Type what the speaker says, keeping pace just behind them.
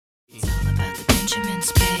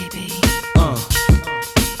Benjamins, baby. Yeah.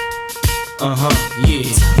 It's all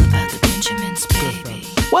about the Benjamins, baby.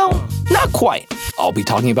 Well, not quite. I'll be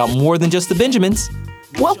talking about more than just the Benjamins.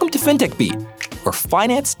 Welcome to FinTech Beat, where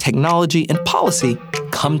finance, technology, and policy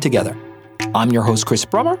come together. I'm your host, Chris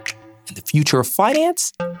Brummer, and the future of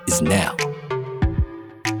finance is now.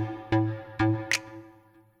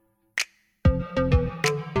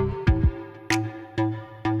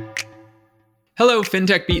 Hello,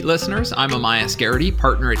 FinTech Beat listeners. I'm Amaya Scarity,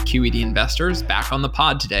 partner at QED Investors, back on the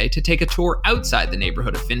pod today to take a tour outside the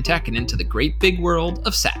neighborhood of FinTech and into the great big world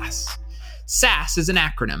of SaaS. SaaS is an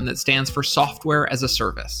acronym that stands for Software as a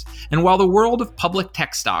Service. And while the world of public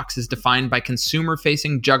tech stocks is defined by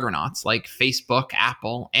consumer-facing juggernauts like Facebook,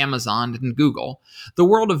 Apple, Amazon, and Google, the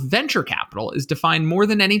world of venture capital is defined more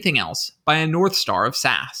than anything else by a North Star of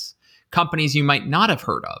SaaS. Companies you might not have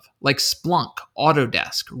heard of, like Splunk,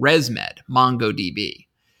 Autodesk, ResMed, MongoDB.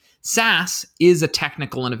 SaaS is a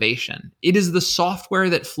technical innovation. It is the software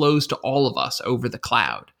that flows to all of us over the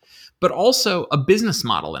cloud, but also a business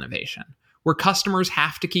model innovation, where customers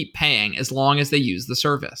have to keep paying as long as they use the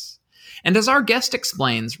service. And as our guest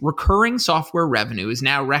explains, recurring software revenue is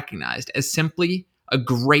now recognized as simply a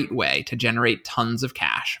great way to generate tons of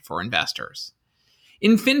cash for investors.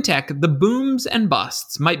 In fintech, the booms and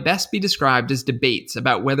busts might best be described as debates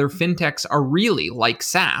about whether fintechs are really like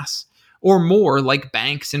SaaS or more like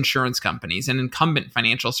banks, insurance companies, and incumbent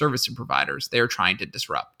financial service providers they are trying to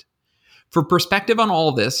disrupt. For perspective on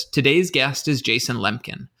all this, today's guest is Jason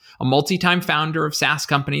Lemkin, a multi-time founder of SaaS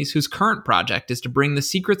companies whose current project is to bring the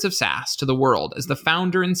secrets of SaaS to the world as the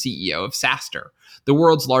founder and CEO of SaaStr, the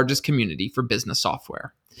world's largest community for business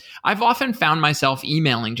software. I've often found myself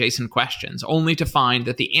emailing Jason questions, only to find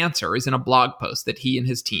that the answer is in a blog post that he and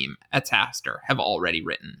his team at SaaStr have already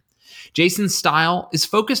written. Jason's style is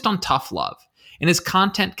focused on tough love, and his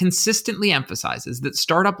content consistently emphasizes that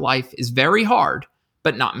startup life is very hard,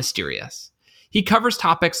 but not mysterious. He covers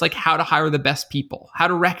topics like how to hire the best people, how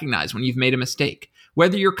to recognize when you've made a mistake,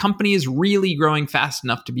 whether your company is really growing fast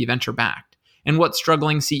enough to be venture-backed, and what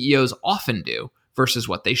struggling CEOs often do versus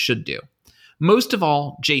what they should do. Most of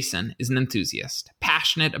all, Jason is an enthusiast,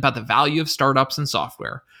 passionate about the value of startups and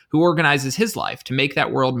software, who organizes his life to make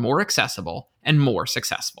that world more accessible and more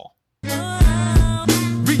successful.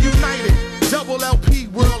 Reunited, double LP,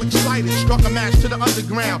 world excited, struck a match to the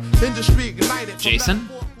underground, industry ignited. Jason,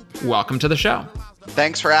 welcome to the show.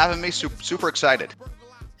 Thanks for having me. Super excited.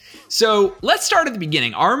 So let's start at the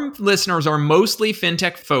beginning. Our listeners are mostly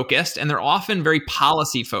fintech focused, and they're often very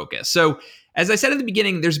policy focused. So as I said at the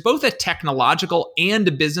beginning, there's both a technological and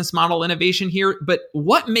a business model innovation here, but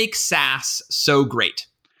what makes SaaS so great?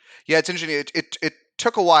 Yeah, it's interesting. It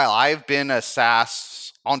took a while. I've been a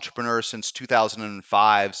SaaS entrepreneur since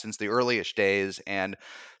 2005, since the earliest days, and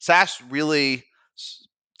SaaS really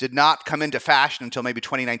did not come into fashion until maybe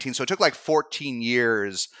 2019. So it took like 14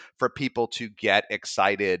 years for people to get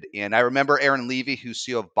excited. And I remember Aaron Levy, who's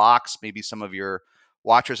CEO of Box, maybe some of your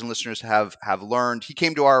watchers and listeners have learned. He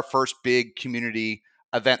came to our first big community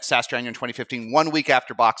event, SaaStr Annual in 2015, 1 week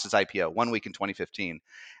after Box's IPO, 1 week in 2015.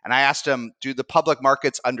 And I asked him, do the public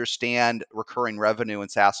markets understand recurring revenue and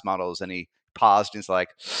SaaS models? And he paused and he's like,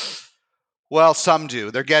 well, some do.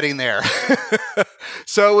 They're getting there.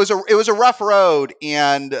 So it was a rough road.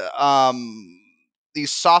 And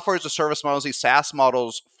these software as a service models, these SaaS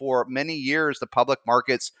models, for many years, the public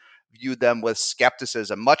markets viewed them with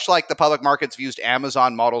skepticism, much like the public markets viewed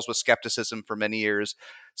Amazon models with skepticism for many years.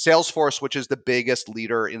 Salesforce, which is the biggest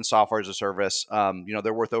leader in software as a service,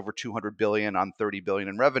 they're worth over $200 billion on $30 billion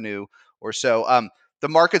in revenue or so. The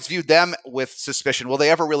markets viewed them with suspicion. Will they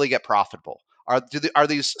ever really get profitable? Are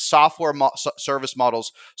these software service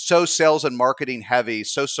models so sales and marketing heavy,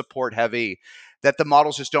 so support heavy, that the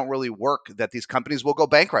models just don't really work, that these companies will go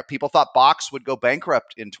bankrupt? People thought Box would go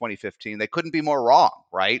bankrupt in 2015. They couldn't be more wrong,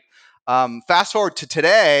 right? Fast forward to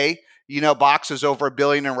today, Box is over $1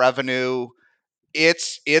 billion in revenue.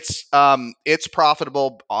 It's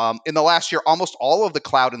profitable. In the last year, almost all of the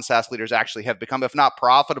cloud and SaaS leaders actually have become, if not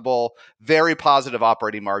profitable, very positive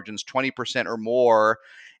operating margins, 20% or more.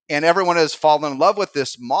 And everyone has fallen in love with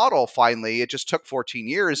this model finally. It just took 14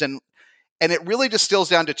 years. And it really distills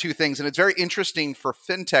down to two things. And it's very interesting for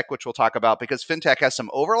fintech, which we'll talk about, because fintech has some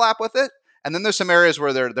overlap with it. And then there's some areas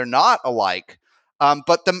where they're not alike.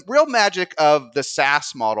 But the real magic of the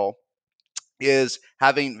SaaS model is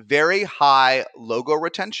having very high logo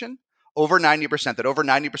retention, over 90%, that over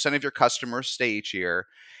 90% of your customers stay each year.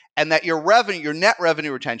 And that your net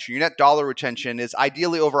revenue retention, your net dollar retention is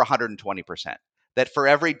ideally over 120%. That for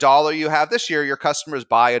every dollar you have this year, your customers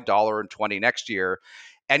buy $1.20 next year.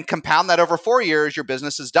 and compound that over 4 years, your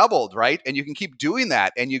business is doubled, right? And you can keep doing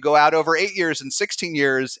that, and you go out over 8 years and 16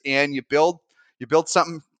 years, and you build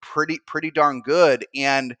something pretty darn good.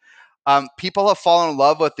 And people have fallen in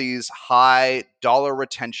love with these high dollar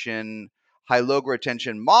retention, high logo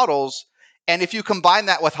retention models. And if you combine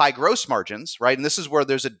that with high gross margins, right? And this is where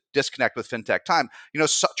there's a disconnect with fintech time.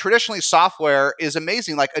 Traditionally software is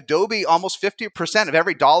amazing. Like Adobe, almost 50% of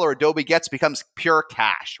every dollar Adobe gets becomes pure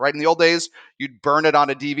cash, right? In the old days, you'd burn it on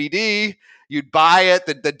a DVD, you'd buy it.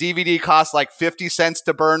 The DVD cost like 50 cents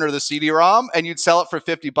to burn, or the CD-ROM, and you'd sell it for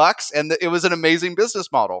 $50. And it was an amazing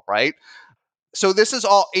business model, right? So this is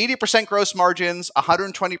all 80% gross margins,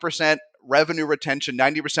 120% revenue retention,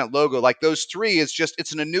 90% logo. Like those three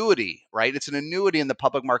it's an annuity, right? It's an annuity, and the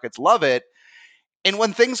public markets love it. And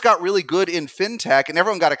when things got really good in fintech, and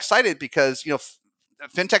everyone got excited because,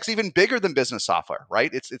 fintech's even bigger than business software,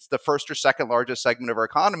 right? It's the first or second largest segment of our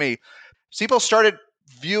economy. So people started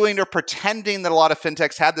viewing or pretending that a lot of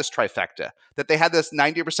fintechs had this trifecta, that they had this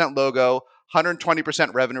 90% logo,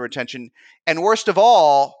 120% revenue retention, and worst of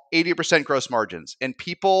all, 80% gross margins. And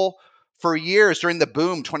people for years during the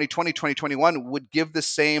boom, 2020, 2021, would give the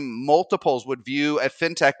same multiples, would view a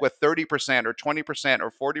fintech with 30% or 20%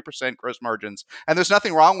 or 40% gross margins. And there's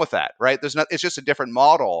nothing wrong with that, right? It's just a different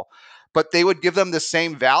model. But they would give them the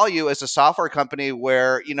same value as a software company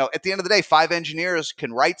where, at the end of the day, 5 engineers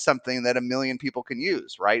can write something that 1 million people can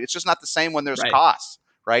use, right? It's just not the same when there's Right. costs,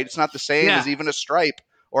 right? It's not the same as even a Stripe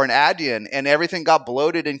or an Adyen, and everything got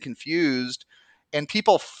bloated and confused. And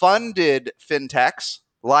people funded fintechs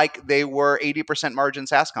like they were 80% margin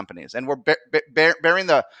SaaS companies, and we're bearing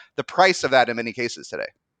the price of that in many cases today.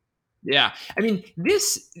 Yeah. I mean,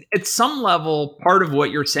 this, at some level, part of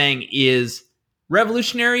what you're saying is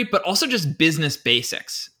revolutionary, but also just business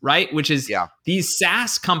basics, right? Which is these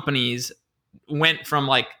SaaS companies went from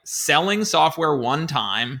like selling software one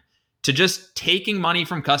time to just taking money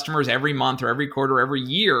from customers every month or every quarter, or every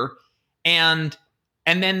year. And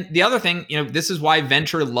then the other thing, this is why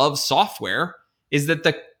venture loves software, is that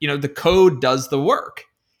the code does the work.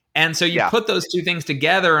 And so you put those two things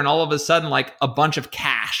together, and all of a sudden, like a bunch of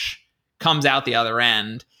cash comes out the other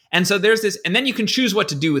end. And so there's this, and then you can choose what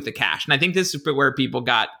to do with the cash. And I think this is where people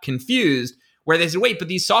got confused, where they said, wait, but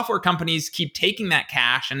these software companies keep taking that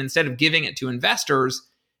cash, and instead of giving it to investors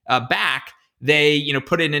back, they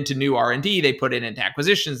put it into new R&D, they put it into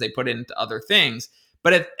acquisitions, they put it into other things.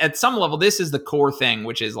 But at some level, this is the core thing,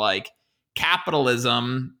 which is like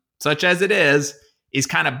capitalism, such as it is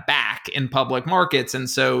kind of back in public markets. And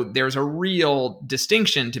so there's a real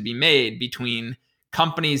distinction to be made between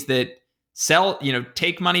companies that sell,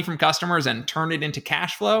 take money from customers and turn it into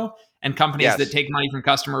cash flow, and companies that take money from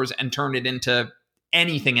customers and turn it into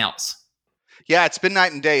anything else. Yeah, it's been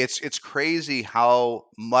night and day. It's crazy how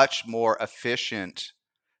much more efficient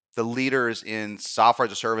the leaders in software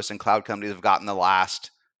as a service and cloud companies have gotten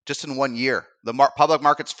just in 1 year. The public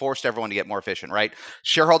markets forced everyone to get more efficient, right?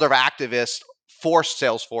 Shareholder activists forced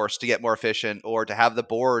Salesforce to get more efficient, or to have the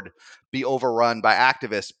board be overrun by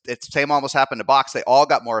activists. It's the same almost happened to Box. They all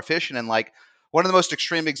got more efficient. And like one of the most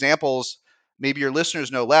extreme examples, maybe your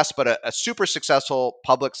listeners know less, but a super successful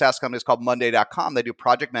public SaaS company is called Monday.com. They do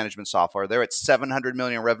project management software. They're at 700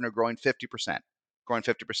 million in revenue, growing 50%.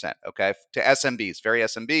 Okay, to SMBs, very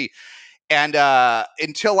SMB. And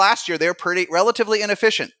until last year, they were relatively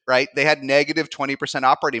inefficient, right? They had negative 20%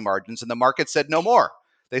 operating margins, and the market said no more.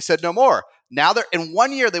 They said no more. Now they're in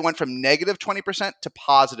 1 year, they went from negative 20% to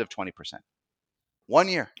positive 20%. 1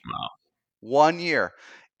 year. Wow. 1 year.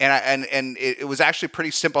 And it was actually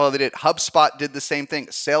pretty simple how they did. HubSpot did the same thing.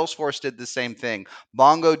 Salesforce did the same thing.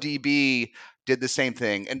 MongoDB did the same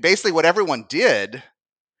thing. And basically what everyone did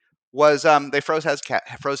was they froze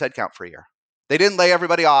headcount for a year. They didn't lay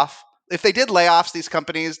everybody off. If they did layoffs, these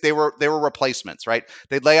companies, they were replacements, right?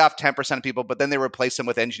 They'd lay off 10% of people, but then they replace them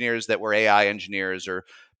with engineers that were AI engineers or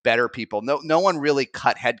better people. No one really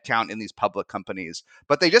cut headcount in these public companies,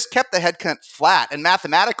 but they just kept the headcount flat. And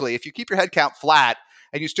mathematically, if you keep your headcount flat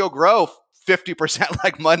and you still grow 50%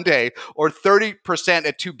 like Monday, or 30%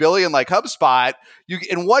 at 2 billion like HubSpot,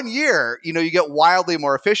 in 1 year, you get wildly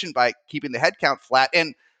more efficient by keeping the headcount flat.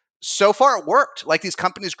 And so far it worked. Like these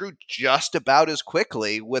companies grew just about as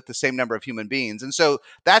quickly with the same number of human beings. And so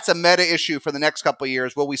that's a meta issue for the next couple of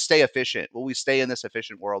years. Will we stay efficient? Will we stay in this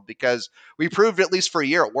efficient world? Because we proved, at least for a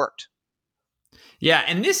year, it worked. Yeah.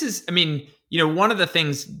 And this is, one of the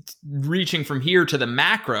things, reaching from here to the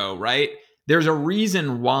macro, right? There's a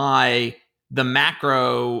reason why the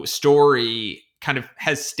macro story kind of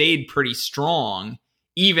has stayed pretty strong,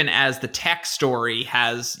 even as the tech story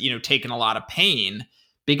has, taken a lot of pain.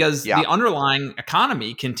 because Yeah. the underlying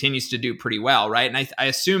economy continues to do pretty well, right? And I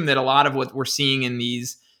assume that a lot of what we're seeing in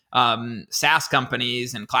these SaaS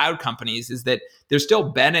companies and cloud companies is that they're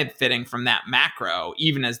still benefiting from that macro,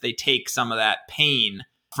 even as they take some of that pain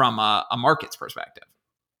from a market's perspective.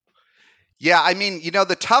 Yeah, I mean,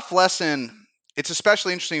 the tough lesson, it's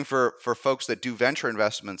especially interesting for folks that do venture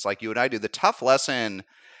investments like you and I do. The tough lesson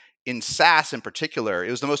in SaaS in particular,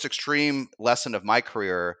 it was the most extreme lesson of my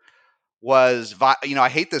career, was, I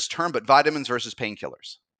hate this term, but vitamins versus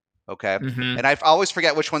painkillers. Okay. Mm-hmm. And I always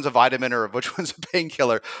forget which one's a vitamin or which one's a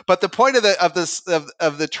painkiller. But the point of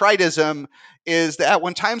the tritism is that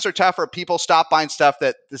when times are tougher, people stop buying stuff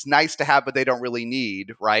that is nice to have, but they don't really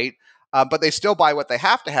need, right? But they still buy what they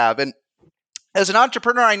have to have. And as an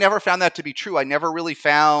entrepreneur, I never found that to be true. I never really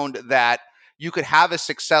found that you could have a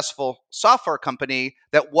successful software company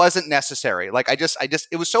that wasn't necessary. Like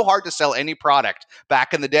it was so hard to sell any product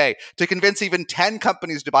back in the day. To convince even 10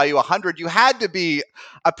 companies to buy you 100, you had to be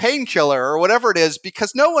a painkiller or whatever it is,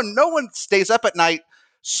 because no one stays up at night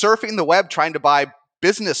surfing the web trying to buy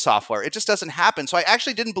business software. It just doesn't happen. So I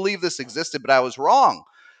actually didn't believe this existed, but I was wrong.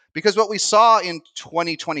 Because what we saw in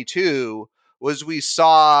 2022 was we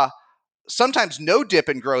saw sometimes no dip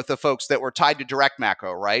in growth of folks that were tied to direct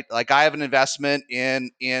macro, right? Like I have an investment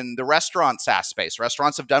in the restaurant SaaS space.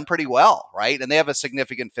 Restaurants have done pretty well, right? And they have a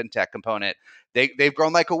significant fintech component. They've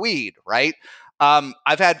grown like a weed, right?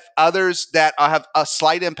 I've had others that have a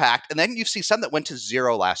slight impact, and then you see some that went to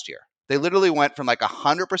zero last year. They literally went from like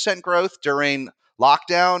 100% growth during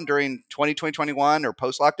lockdown, during 2021 or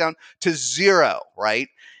post lockdown, to zero, right?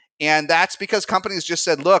 And that's because companies just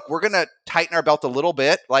said, look, we're going to tighten our belt a little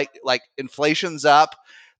bit, like inflation's up,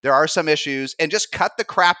 there are some issues, and just cut the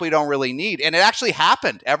crap we don't really need. And it actually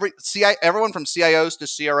happened. Everyone from CIOs to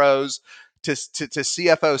CROs to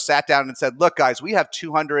CFOs sat down and said, look, guys, we have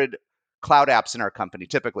 200 cloud apps in our company,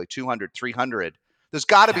 typically 200, 300. There's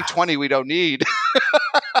got to be 20 we don't need.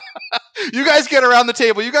 You guys get around the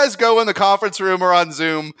table. You guys go in the conference room or on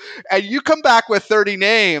Zoom, and you come back with 30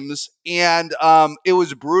 names. And it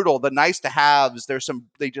was brutal. The nice to haves,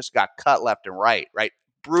 they just got cut left and right,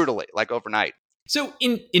 brutally, like overnight. So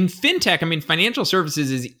in fintech, I mean, financial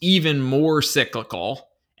services is even more cyclical.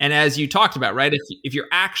 And as you talked about, right, if you're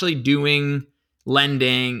actually doing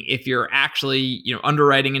lending, if you're actually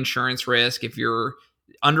underwriting insurance risk, if you're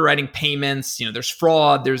underwriting payments, there's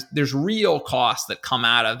fraud, there's real costs that come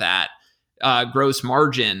out of that gross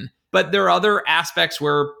margin. But there are other aspects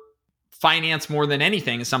where finance, more than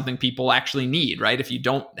anything, is something people actually need, right? If you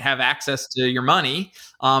don't have access to your money,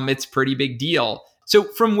 it's a pretty big deal. So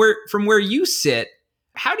from where you sit,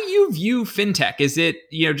 how do you view fintech? Is it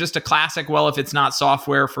just a classic, well, if it's not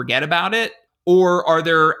software, forget about it? Or are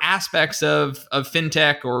there aspects of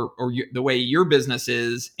fintech or the way your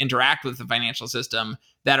businesses interact with the financial system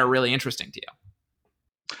that are really interesting to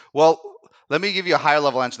you? Well, let me give you a higher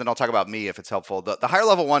level answer, then I'll talk about me if it's helpful. The higher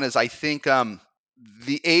level one is, I think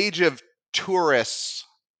the age of tourist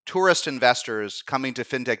investors coming to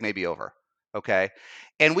fintech may be over. Okay.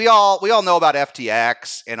 And we all know about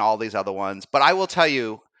FTX and all these other ones, but I will tell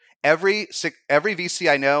you, every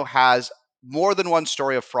VC I know has more than one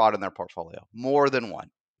story of fraud in their portfolio. More than one.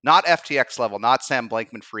 Not FTX level, not Sam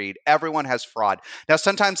Blankman-Fried. Everyone has fraud. Now,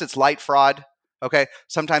 sometimes it's light fraud. Okay.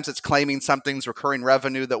 Sometimes it's claiming something's recurring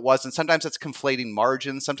revenue that wasn't. Sometimes it's conflating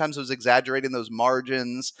margins. Sometimes it was exaggerating those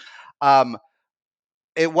margins.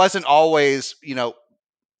 It wasn't always,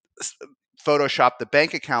 Photoshop the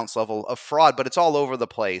bank accounts level of fraud, but it's all over the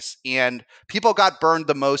place. And people got burned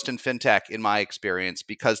the most in fintech, in my experience,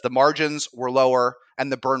 because the margins were lower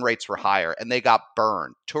and the burn rates were higher, and they got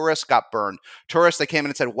burned. Tourists got burned. Tourists, they came in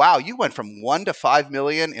and said, wow, you went from 1 to 5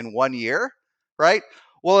 million in 1 year, right?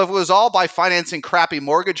 Well, if it was all by financing crappy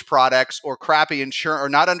mortgage products or crappy insurance, or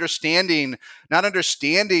not understanding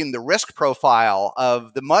the risk profile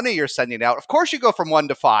of the money you're sending out, of course you go from 1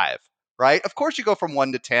 to 5, right? Of course you go from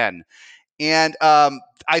 1 to 10. And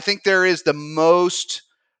I think there is the most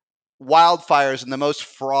wildfires and the most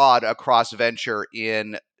fraud across venture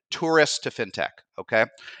in tourists to fintech. Okay.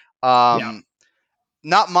 Yeah.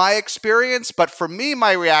 Not my experience, but for me,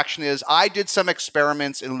 my reaction is I did some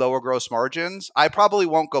experiments in lower gross margins. I probably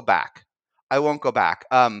won't go back. I won't go back.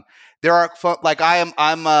 There are like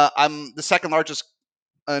I'm the second largest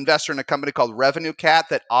investor in a company called Revenue Cat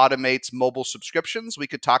that automates mobile subscriptions. We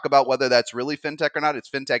could talk about whether that's really fintech or not. It's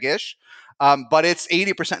fintech-ish, but it's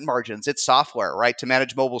 80% margins. It's software, right, to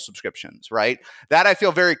manage mobile subscriptions, right? That I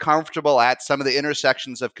feel very comfortable at some of the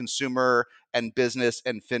intersections of consumer and business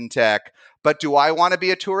and fintech. But do I want to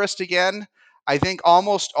be a tourist again? I think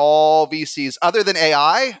almost all VCs, other than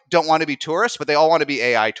AI, don't want to be tourists, but they all want to be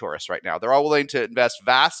AI tourists right now. They're all willing to invest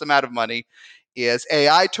vast amount of money as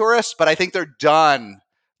AI tourists, but I think they're done.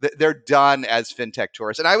 They're done as fintech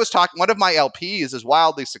tourists. And I was talking, one of my LPs is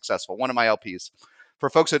wildly successful. One of my LPs, for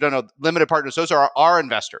folks that don't know, limited partners, those are our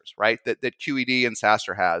investors, right? That QED and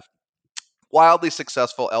SaaStr has. Wildly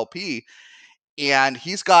successful LP. And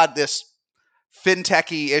he's got this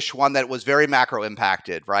fintechy-ish one that was very macro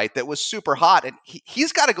impacted, right? That was super hot. And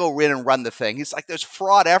he's got to go in and run the thing. He's like, there's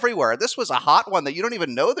fraud everywhere. This was a hot one that you don't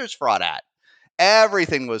even know there's fraud at.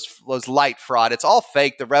 Everything was light fraud. It's all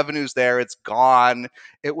fake. The revenue's there. It's gone.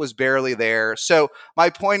 It was barely there. So my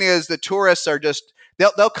point is the tourists are just,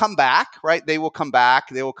 they'll come back, right? They will come back.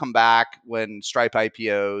 They will come back when Stripe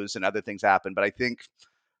IPOs and other things happen. But I think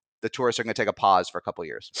the tourists are going to take a pause for a couple of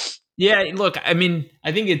years. Yeah, look, I mean,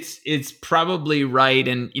 I think it's probably right.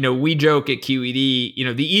 And, we joke at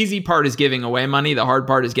QED, the easy part is giving away money. The hard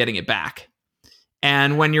part is getting it back.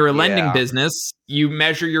 And when you're a lending business, you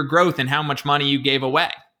measure your growth and how much money you gave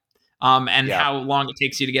away, and how long it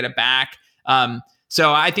takes you to get it back.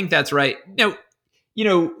 So I think that's right.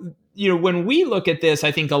 When we look at this,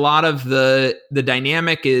 I think a lot of the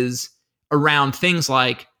dynamic is around things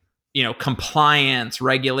like, compliance,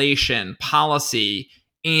 regulation, policy,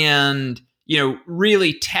 and,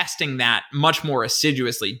 really testing that much more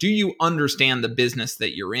assiduously. Do you understand the business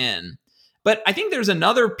that you're in? But I think there's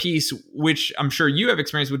another piece, which I'm sure you have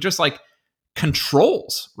experience with, just like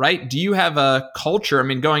controls, right? Do you have a culture? I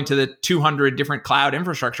mean, going to the 200 different cloud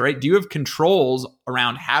infrastructure, right? Do you have controls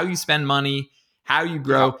around how you spend money, how you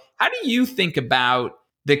grow? Yeah. How do you think about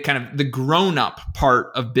the kind of the grown-up part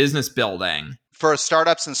of business building? For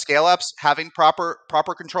startups and scale-ups, having proper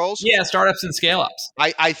controls? Yeah, startups and scale-ups.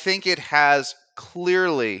 I think it has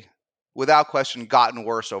clearly, without question, gotten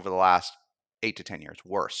worse over the last 8 to 10 years.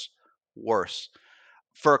 Worse.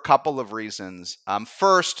 For a couple of reasons.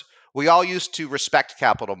 First, we all used to respect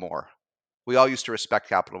capital more.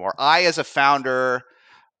 I, as a founder,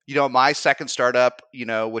 my second startup,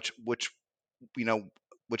 which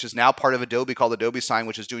is now part of Adobe, called Adobe Sign,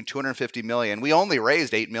 which is doing $250 million. We only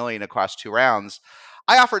raised $8 million across 2 rounds.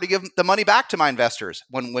 I offered to give the money back to my investors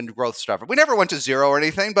when growth started. We never went to zero or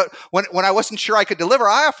anything, but when I wasn't sure I could deliver,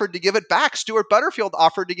 I offered to give it back. Stuart Butterfield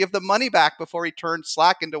offered to give the money back before he turned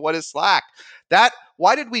Slack into what is Slack.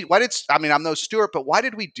 I'm no Stuart, but why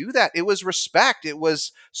did we do that? It was respect. It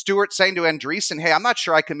was Stuart saying to Andreessen, hey, I'm not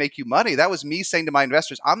sure I can make you money. That was me saying to my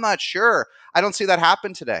investors, I'm not sure. I don't see that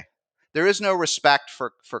happen today. There is no respect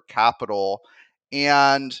for capital.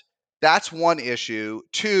 And that's one issue.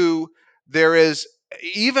 2, there is,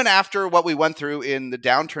 even after what we went through in the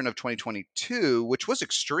downturn of 2022, which was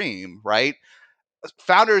extreme, right?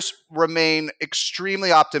 Founders remain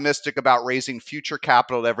extremely optimistic about raising future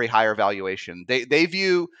capital at every higher valuation.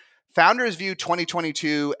 Founders view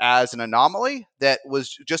 2022 as an anomaly that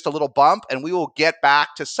was just a little bump, and we will get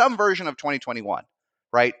back to some version of 2021,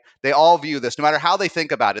 right? They all view this, no matter how they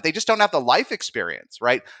think about it. They just don't have the life experience,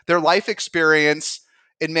 right? Their life experience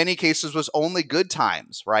in many cases was only good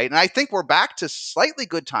times, right? And I think we're back to slightly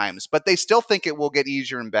good times, but they still think it will get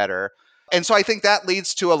easier and better. And so I think that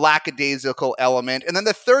leads to a lackadaisical element. And then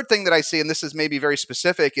the third thing that I see, and this is maybe very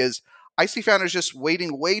specific, is I see founders just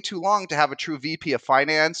waiting way too long to have a true VP of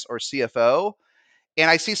finance or CFO.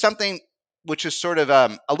 And I see something which is sort of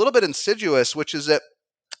a little bit insidious, which is that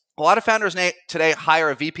a lot of founders today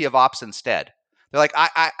hire a VP of ops instead. They're like,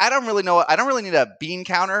 I don't really know. I don't really need a bean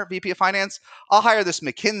counter VP of finance. I'll hire this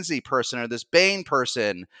McKinsey person or this Bain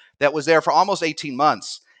person that was there for almost 18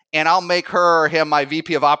 months. And I'll make her or him my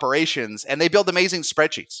VP of operations. And they build amazing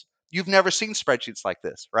spreadsheets. You've never seen spreadsheets like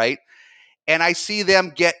this, right? And I see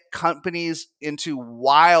them get companies into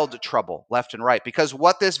wild trouble left and right, because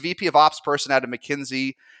what this VP of ops person out of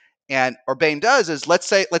McKinsey or Bain does is, let's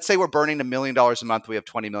say we're burning $1 million a month. We have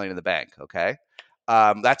 20 million in the bank. Okay.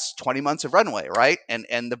 That's 20 months of runway, right?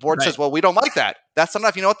 And the board says, well, we don't like that. That's not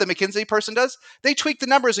enough. You know what the McKinsey person does? They tweak the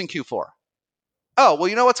numbers in Q4. Oh, well,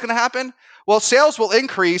 you know what's going to happen? Well, sales will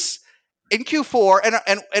increase in Q4,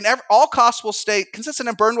 and all costs will stay consistent,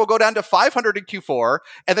 and burn will go down to 500 in Q4,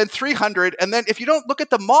 and then 300. And then if you don't look at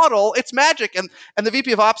the model, it's magic. And the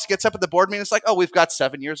VP of Ops gets up at the board meeting. It's like, oh, we've got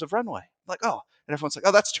 7 years of runway. Like, oh, and everyone's like,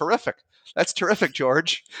 oh, that's terrific. That's terrific,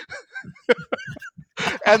 George.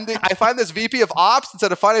 And I find this VP of Ops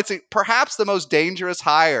instead of financing perhaps the most dangerous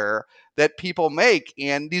hire that people make.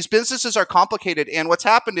 And these businesses are complicated. And what's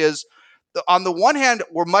happened is, on the one hand,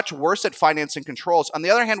 we're much worse at financing controls. On the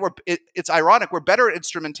other hand, it's ironic. We're better at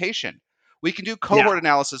instrumentation. We can do Yeah. cohort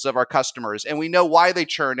analysis of our customers, and we know why they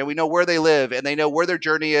churn, and we know where they live, and they know where their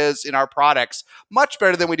journey is in our products much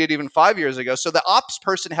better than we did even 5 years ago. So the ops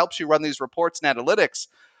person helps you run these reports and analytics,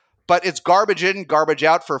 but it's garbage in, garbage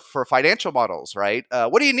out for financial models, right?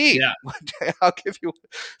 What do you need? Yeah. I'll give you.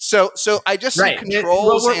 So I just see Right. Well,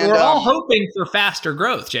 controls and we're all hoping for faster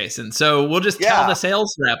growth, Jason. So we'll just tell yeah, the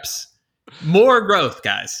sales reps more growth,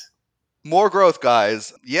 guys. more growth,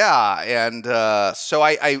 guys. Yeah, and so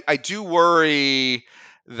I do worry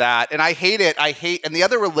that, and I hate it. I hate, and the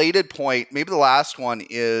other related point, maybe the last one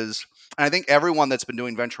is, and I think everyone that's been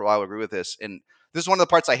doing venture will agree with this, and this is one of the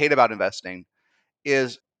parts I hate about investing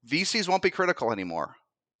is VCs won't be critical anymore.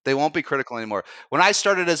 They won't be critical anymore. When I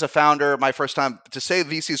started as a founder, my first time, to say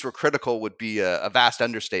VCs were critical would be a vast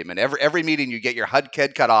understatement. Every meeting you get your head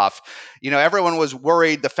cut off. Everyone was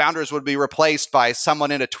worried the founders would be replaced by someone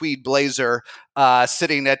in a tweed blazer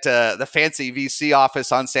sitting at the fancy VC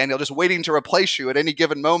office on Sand Hill, just waiting to replace you at any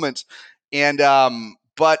given moment. And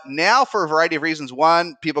but now, for a variety of reasons,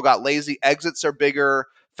 one, people got lazy, exits are bigger,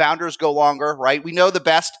 founders go longer, right? We know the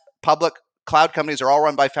best public cloud companies are all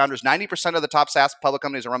run by founders. 90% of the top SaaS public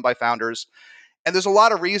companies are run by founders. And there's a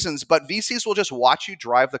lot of reasons, but VCs will just watch you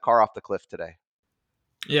drive the car off the cliff today.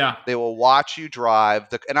 Yeah. They will watch you drive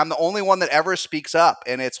and I'm the only one that ever speaks up,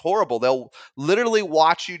 and it's horrible. They'll literally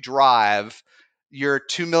watch you drive your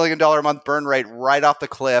 $2 million a month burn rate right off the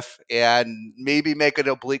cliff and maybe make an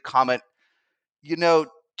oblique comment.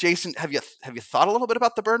 Jason, have you thought a little bit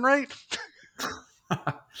about the burn rate?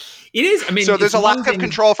 It is. I mean, So there's it's a one lack of thing.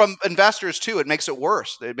 control from investors too. It makes it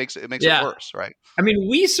worse. It makes it Yeah. worse, right? I mean,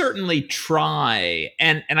 we certainly try,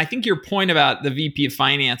 and I think your point about the VP of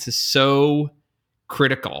finance is so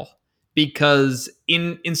critical because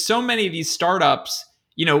in so many of these startups,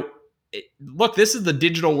 look, this is the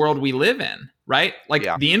digital world we live in, right? Like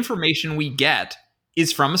Yeah. the information we get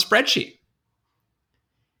is from a spreadsheet.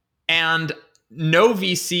 And no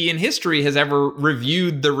VC in history has ever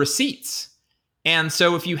reviewed the receipts. And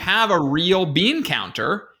so if you have a real bean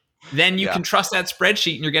counter, then you Yeah. can trust that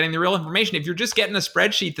spreadsheet and you're getting the real information. If you're just getting a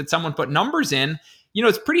spreadsheet that someone put numbers in,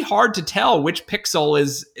 it's pretty hard to tell which pixel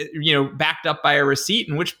is, backed up by a receipt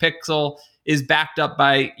and which pixel is backed up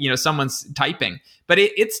by, someone's typing. But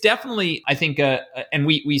it's definitely, I think, and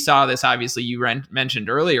we saw this, obviously, you mentioned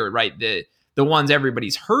earlier, right? The ones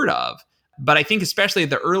everybody's heard of. But I think especially at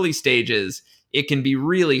the early stages, it can be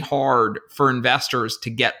really hard for investors to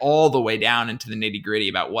get all the way down into the nitty gritty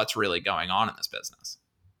about what's really going on in this business.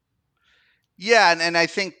 Yeah, and I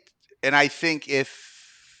think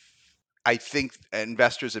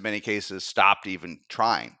investors in many cases stopped even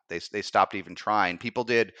trying. They stopped even trying. People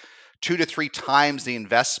did 2 to 3 times the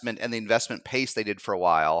investment and the investment pace they did for a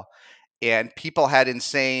while, and people had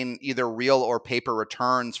insane either real or paper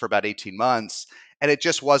returns for about 18 months, and it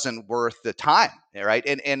just wasn't worth the time, right?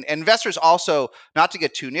 And investors also, not to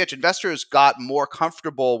get too niche, investors got more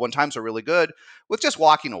comfortable when times are really good with just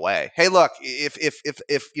walking away. Hey, look, if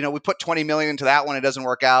we put 20 million into that one, it doesn't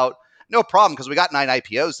work out, no problem, because we got 9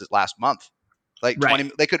 IPOs this last month. Like Right.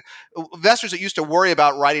 20, investors that used to worry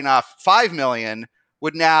about writing off 5 million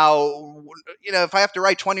would now, if I have to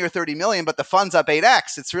write 20 or 30 million, but the fund's up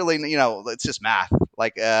 8x, it's really, it's just math.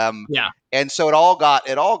 Like, Yeah. and so it all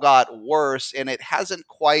got worse, and it hasn't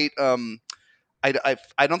quite. I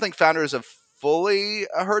don't think founders have fully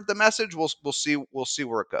heard the message. We'll see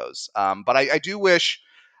where it goes. But I do wish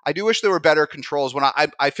there were better controls. When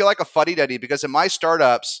I feel like a fuddy duddy, because in my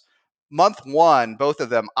startups, month one, both of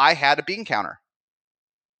them, I had a bean counter.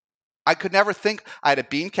 I could never think. I had a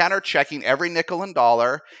bean counter checking every nickel and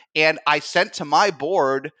dollar, and I sent to my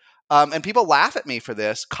board, and people laugh at me for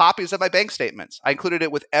this, copies of my bank statements. I included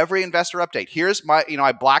it with every investor update. Here's my,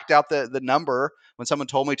 I blacked out the number when someone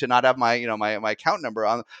told me to not have my, my account number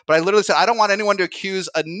on. But I literally said, I don't want anyone to accuse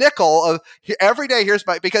a nickel of every day. Here's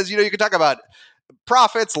my, because you can talk about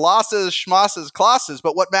profits, losses, schmosses, classes,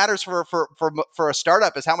 but what matters for a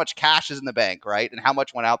startup is how much cash is in the bank, right? And how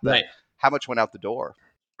much went out Right. the door.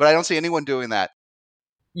 But I don't see anyone doing that.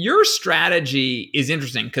 Your strategy is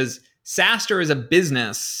interesting because SaaStr is a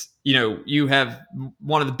business. You have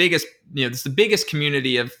one of the biggest, it's the biggest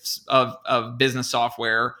community of business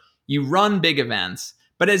software. You run big events,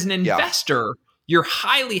 but as an investor, you're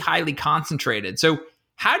highly, highly concentrated. So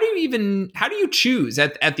how do you choose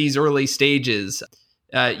at these early stages,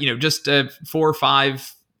 just 4 or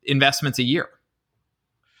 5 investments a year?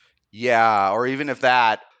 Yeah, or even if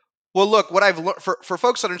that. Well, look, what I've learned for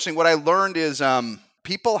folks that are interesting, what I learned is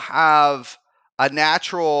people have a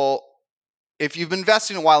natural. If you've been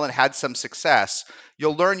investing a while and had some success,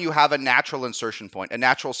 you'll learn you have a natural insertion point, a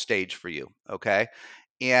natural stage for you. Okay.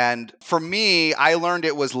 And for me, I learned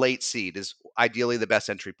it was late seed is ideally the best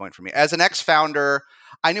entry point for me. As an ex-founder,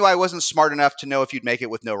 I knew I wasn't smart enough to know if you'd make it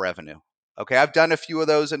with no revenue. Okay, I've done a few of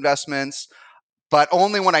those investments, but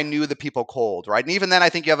only when I knew the people cold, right? And even then, I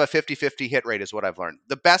think you have a 50-50 hit rate is what I've learned.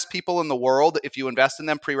 The best people in the world, if you invest in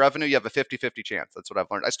them pre-revenue, you have a 50-50 chance. That's what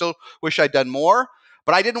I've learned. I still wish I'd done more,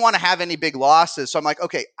 but I didn't want to have any big losses. So I'm like,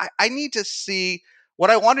 okay, I need to see what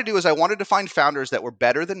I want to do is I wanted to find founders that were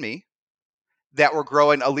better than me, that were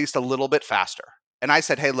growing at least a little bit faster. And I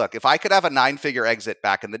said, hey, look, if I could have a 9-figure exit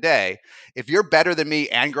back in the day, if you're better than me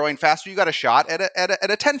and growing faster, you got a shot at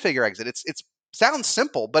a 10-figure exit. It's sounds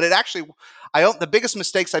simple, but it actually, the biggest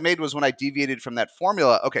mistakes I made was when I deviated from that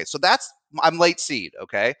formula. Okay, so I'm late seed.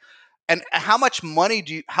 Okay, and how much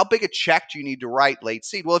money how big a check do you need to write late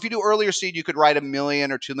seed? Well, if you do earlier seed, you could write $1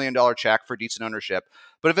 million or $2 million check for decent ownership.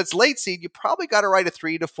 But if it's late seed, you probably got to write a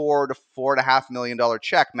 $3 to $4 to $4.5 million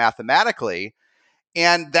check mathematically.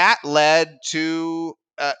 And that led to,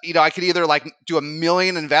 I could either like do 1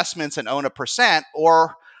 million investments and own 1%,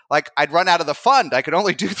 or like I'd run out of the fund. I could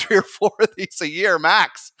only do 3 or 4 of these a year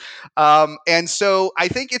max. And so I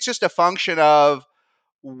think it's just a function of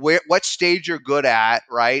what stage you're good at,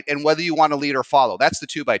 right? And whether you want to lead or follow. That's the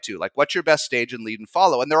 2x2. Like, what's your best stage and lead and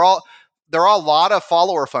follow? And there are a lot of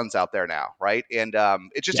follower funds out there now, right? And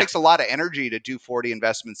it just Yeah. takes a lot of energy to do 40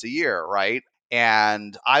 investments a year, right?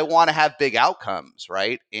 And I want to have big outcomes,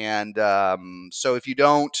 right? And so if you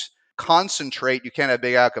don't concentrate, you can't have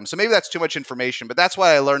big outcomes. So maybe that's too much information, but that's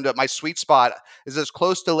why I learned that my sweet spot is as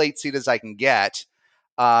close to late seed as I can get.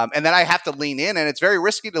 And then I have to lean in, and it's very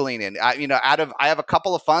risky to lean in. I have a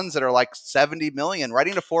couple of funds that are like 70 million.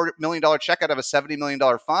 Writing a $4 million check out of a $70 million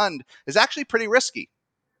fund is actually pretty risky.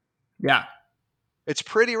 Yeah. It's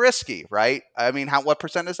pretty risky, right? I mean, what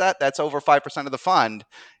percent is that? That's over 5% of the fund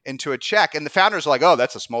into a check. And the founders are like, oh,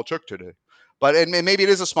 that's a small check today. But maybe it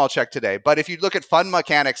is a small check today. But if you look at fund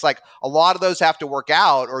mechanics, like a lot of those have to work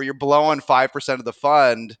out, or you're blowing 5% of the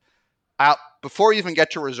fund out before you even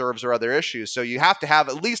get to reserves or other issues. So you have to have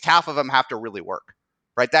at least half of them have to really work,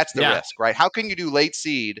 right? That's the Yeah. risk, right? How can you do late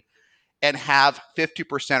seed and have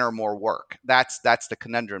 50% or more work? That's the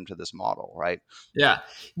conundrum to this model, right? Yeah.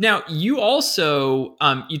 Now, you also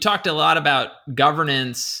you talked a lot about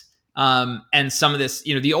governance and some of this.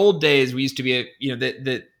 The old days we used to be,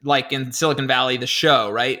 the like in Silicon Valley, the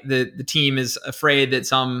show, right? The team is afraid that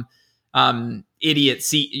some idiot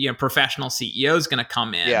professional CEO is going to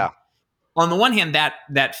come in. Yeah. On the one hand,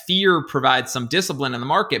 that fear provides some discipline in the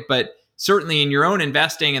market, but certainly in your own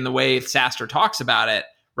investing and the way SaaStr talks about it,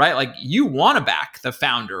 right? Like, you want to back the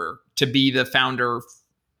founder to be the founder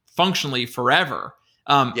functionally forever.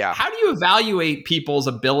 Yeah. How do you evaluate people's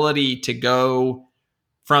ability to go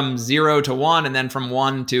from 0 to 1 and then from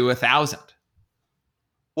 1 to 1,000?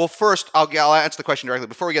 Well, first, I'll answer the question directly.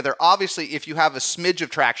 Before we get there, obviously, if you have a smidge of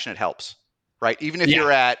traction, it helps, right? Even if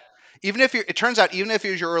it turns out, even if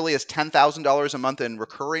you're as early as $10,000 a month in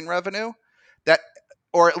recurring revenue, that,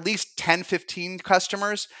 or at least 10, 15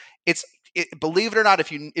 customers, believe it or not,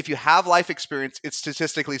 if you have life experience, it's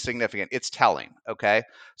statistically significant. It's telling, okay?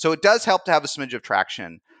 So it does help to have a smidge of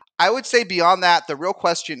traction. I would say beyond that, the real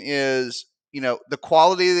question is, the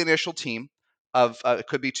quality of the initial team it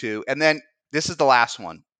could be 2, and then this is the last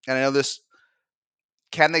one. And I know this,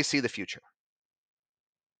 can they see the future?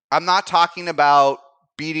 I'm not talking about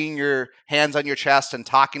beating your hands on your chest and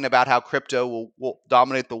talking about how crypto will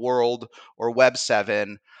dominate the world or Web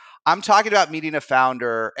 7. I'm talking about meeting a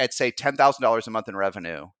founder at, say, $10,000 a month in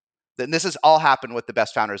revenue. And this has all happened with the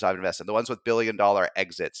best founders I've invested, the ones with billion-dollar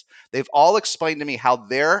exits. They've all explained to me how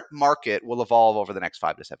their market will evolve over the next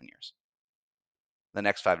 5 to 7 years.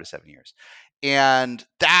 And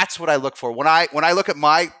that's what I look for. When I look at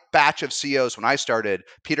my batch of CEOs, when I started,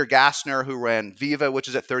 Peter Gassner, who ran Viva, which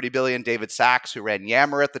is at 30 billion, David Sachs, who ran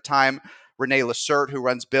Yammer at the time, Renee Lacerte, who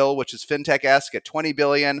runs Bill, which is FinTech-esque at 20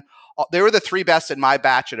 billion. They were the 3 best in my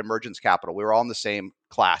batch at Emergence Capital. We were all in the same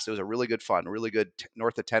class. It was a really good fund, really good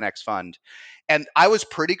north of 10x fund. And I was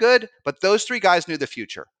pretty good, but those 3 guys knew the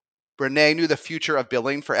future. Renee knew the future of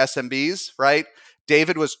billing for SMBs, right?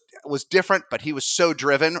 David was different, but he was so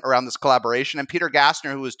driven around this collaboration. And Peter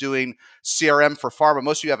Gassner, who was doing CRM for pharma,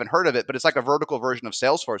 most of you haven't heard of it, but it's like a vertical version of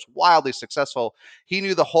Salesforce, wildly successful. He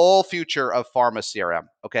knew the whole future of pharma CRM.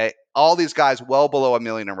 Okay, all these guys well below $1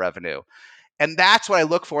 million in revenue. And that's what I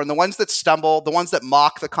look for. And the ones that stumble, the ones that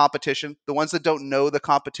mock the competition, the ones that don't know the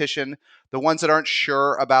competition, the ones that aren't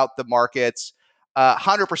sure about the markets,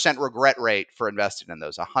 100% regret rate for investing in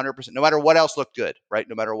those. 100%, no matter what else looked good, right?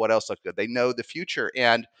 No matter what else looked good, they know the future.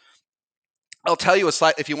 And I'll tell you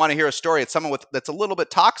if you want to hear a story, it's someone that's a little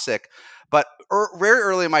bit toxic. But very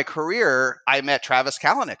early in my career, I met Travis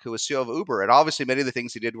Kalanick, who was CEO of Uber. And obviously, many of the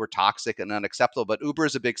things he did were toxic and unacceptable, but Uber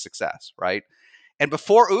is a big success, right? And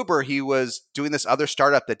before Uber, he was doing this other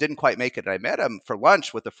startup that didn't quite make it. And I met him for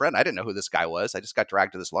lunch with a friend. I didn't know who this guy was. I just got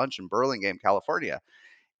dragged to this lunch in Burlingame, California.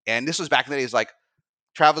 And this was back in the day. He's like,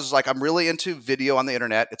 Travis was like, I'm really into video on the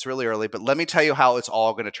internet. It's really early, but let me tell you how it's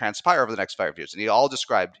all going to transpire over the next 5 years. And he all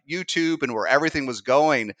described YouTube and where everything was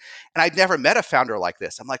going. And I'd never met a founder like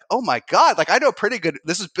this. I'm like, oh my God, like I know pretty good.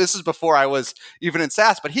 This is before I was even in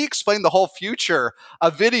SaaS, but he explained the whole future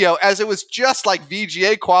of video as it was just like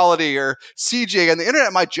VGA quality or CGA. And the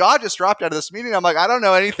internet, my jaw just dropped out of this meeting. I'm like, I don't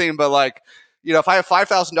know anything, but like, if I have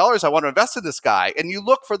 $5,000, I want to invest in this guy. And you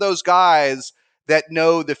look for those guys that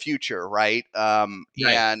know the future, right? Right.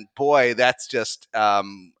 And boy, that's just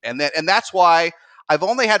and that's why I've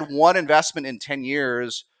only had one investment in 10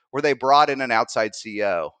 years where they brought in an outside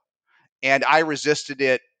CEO, and I resisted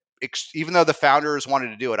it. Even though the founders wanted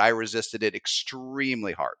to do it, I resisted it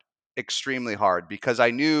extremely hard, because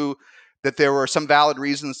I knew that there were some valid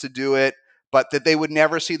reasons to do it, but that they would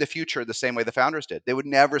never see the future the same way the founders did. They would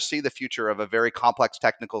never see the future of a very complex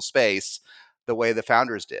technical space the way the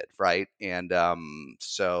founders did, right? And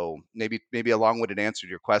so maybe a long-winded answer to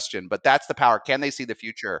your question, but that's the power. Can they see the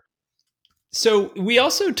future? So we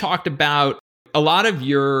also talked about a lot of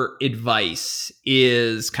your advice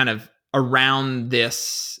is kind of around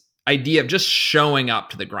this idea of just showing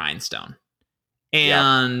up to the grindstone.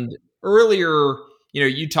 And earlier,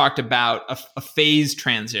 you talked about a phase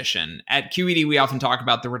transition. At QED, we often talk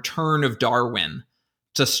about the return of Darwin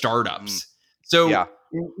to startups. So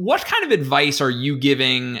what kind of advice are you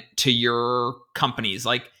giving to your companies?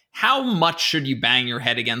 Like, how much should you bang your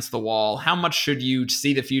head against the wall? How much should you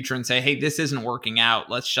see the future and say, hey, this isn't working out.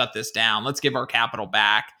 Let's shut this down. Let's give our capital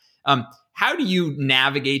back. How do you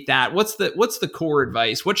navigate that? What's the core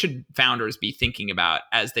advice? What should founders be thinking about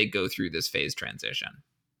as they go through this phase transition?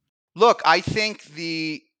 Look, I think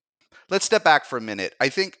let's step back for a minute. I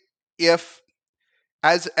think if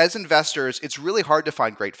as investors, it's really hard to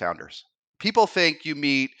find great founders. People think you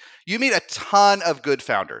meet a ton of good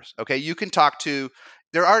founders. Okay, you can talk to.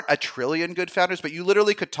 There aren't a trillion good founders, but you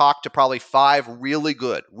literally could talk to probably 5 really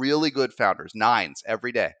good founders, 9s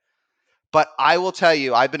every day. But I will tell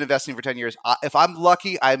you, I've been investing for 10 years. If I'm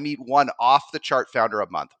lucky, I meet one off the chart founder a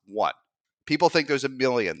month. One. People think there's a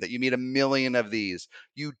million, that you meet a million of these.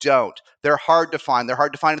 You don't. They're hard to find. They're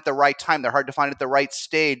hard to find at the right time. They're hard to find at the right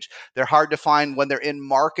stage. They're hard to find when they're in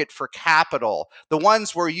market for capital. The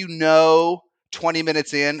ones where 20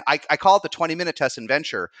 minutes in, I call it the 20-minute test in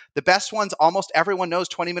venture. The best ones, almost everyone knows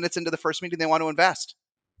 20 minutes into the first meeting they want to invest.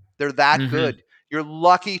 They're that good. You're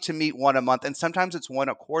lucky to meet one a month, and sometimes it's one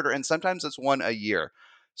a quarter, and sometimes it's one a year.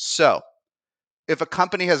 So if a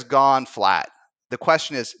company has gone flat, the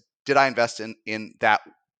question is, did I invest in that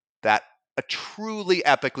a truly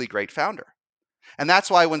epically great founder? And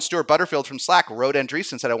that's why when Stuart Butterfield from Slack wrote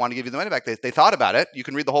Andreessen and said, I want to give you the money back, they thought about it. You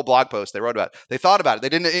can read the whole blog post they wrote about it. They thought about it. They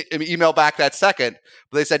didn't email back that second,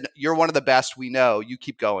 but they said, you're one of the best we know. You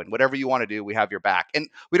keep going. Whatever you want to do, we have your back. And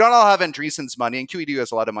we don't all have Andreessen's money, and QED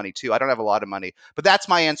has a lot of money too. I don't have a lot of money, but that's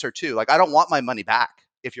my answer too. Like, I don't want my money back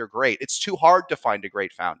if you're great. It's too hard to find a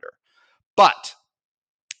great founder. But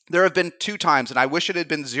there have been 2 times, and I wish it had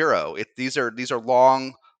been 0. These are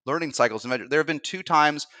long learning cycles. There have been 2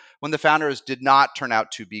 times when the founders did not turn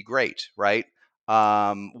out to be great, right?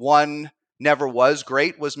 One never was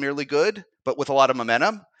great, was merely good, but with a lot of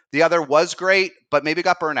momentum. The other was great, but maybe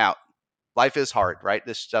got burnt out. Life is hard, right?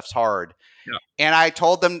 This stuff's hard. Yeah. And I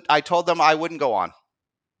told them I wouldn't go on.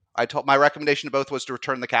 My recommendation to both was to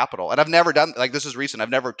return the capital. And I've never done, like, this is recent. I've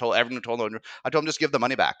never told everyone. I told them just give the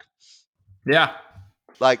money back. Yeah.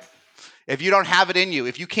 Like, if you don't have it in you,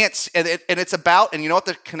 if you can't, and it's about, and you know what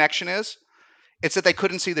the connection is? It's that they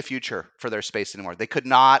couldn't see the future for their space anymore. They could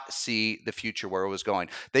not see the future where it was going.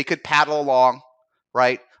 They could paddle along,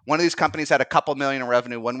 right? One of these companies had a couple million in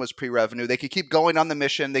revenue. One was pre-revenue. They could keep going on the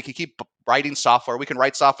mission. They could keep writing software. We can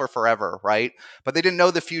write software forever, right? But they didn't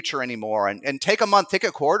know the future anymore. And take a month, take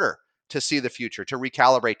a quarter to see the future, to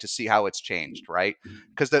recalibrate, to see how it's changed, right?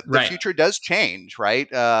 Because the future does change, right?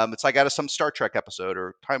 It's like out of some Star Trek episode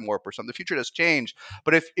or Time Warp or something. The future does change.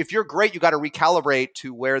 But if you're great, you got to recalibrate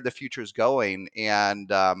to where the future is going. And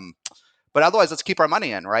but otherwise, let's keep our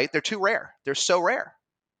money in, right? They're too rare. They're so rare.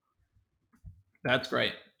 That's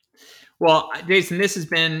great. Well, Jason, this has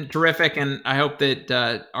been terrific, and I hope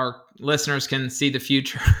that our listeners can see the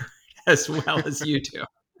future as well as you do.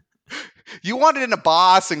 You want it in a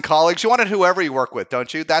boss and colleagues. You want it whoever you work with,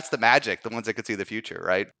 don't you? That's the magic, the ones that can see the future,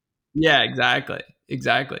 right? Yeah, exactly.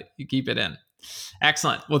 You keep it in.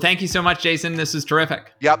 Excellent. Well, thank you so much, Jason. This is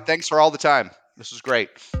terrific. Yep. Thanks for all the time. This was great.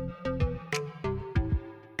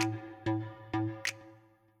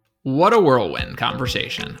 What a whirlwind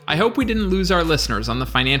conversation. I hope we didn't lose our listeners on the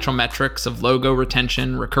financial metrics of logo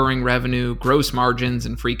retention, recurring revenue, gross margins,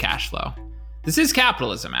 and free cash flow. This is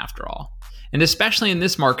capitalism, after all. And especially in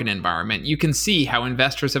this market environment, you can see how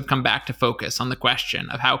investors have come back to focus on the question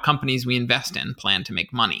of how companies we invest in plan to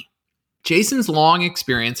make money. Jason's long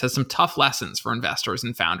experience has some tough lessons for investors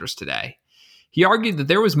and founders today. He argued that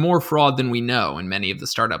there was more fraud than we know in many of the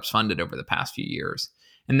startups funded over the past few years,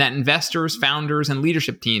 and that investors, founders, and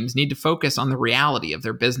leadership teams need to focus on the reality of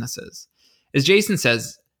their businesses. As Jason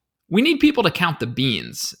says, we need people to count the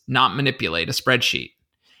beans, not manipulate a spreadsheet.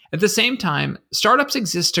 At the same time, startups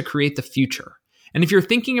exist to create the future. And if you're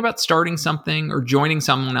thinking about starting something or joining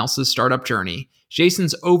someone else's startup journey,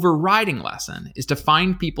 Jason's overriding lesson is to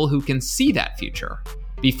find people who can see that future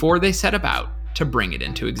before they set about to bring it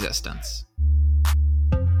into existence.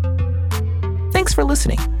 Thanks for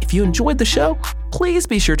listening. If you enjoyed the show, please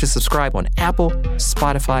be sure to subscribe on Apple,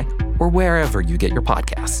 Spotify, or wherever you get your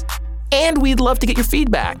podcasts. And we'd love to get your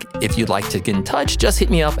feedback. If you'd like to get in touch, just hit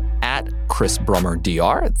me up at Chris Brummer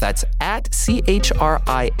DR. That's at ChrisBrummer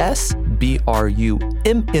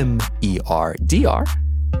DR.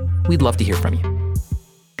 We'd love to hear from you.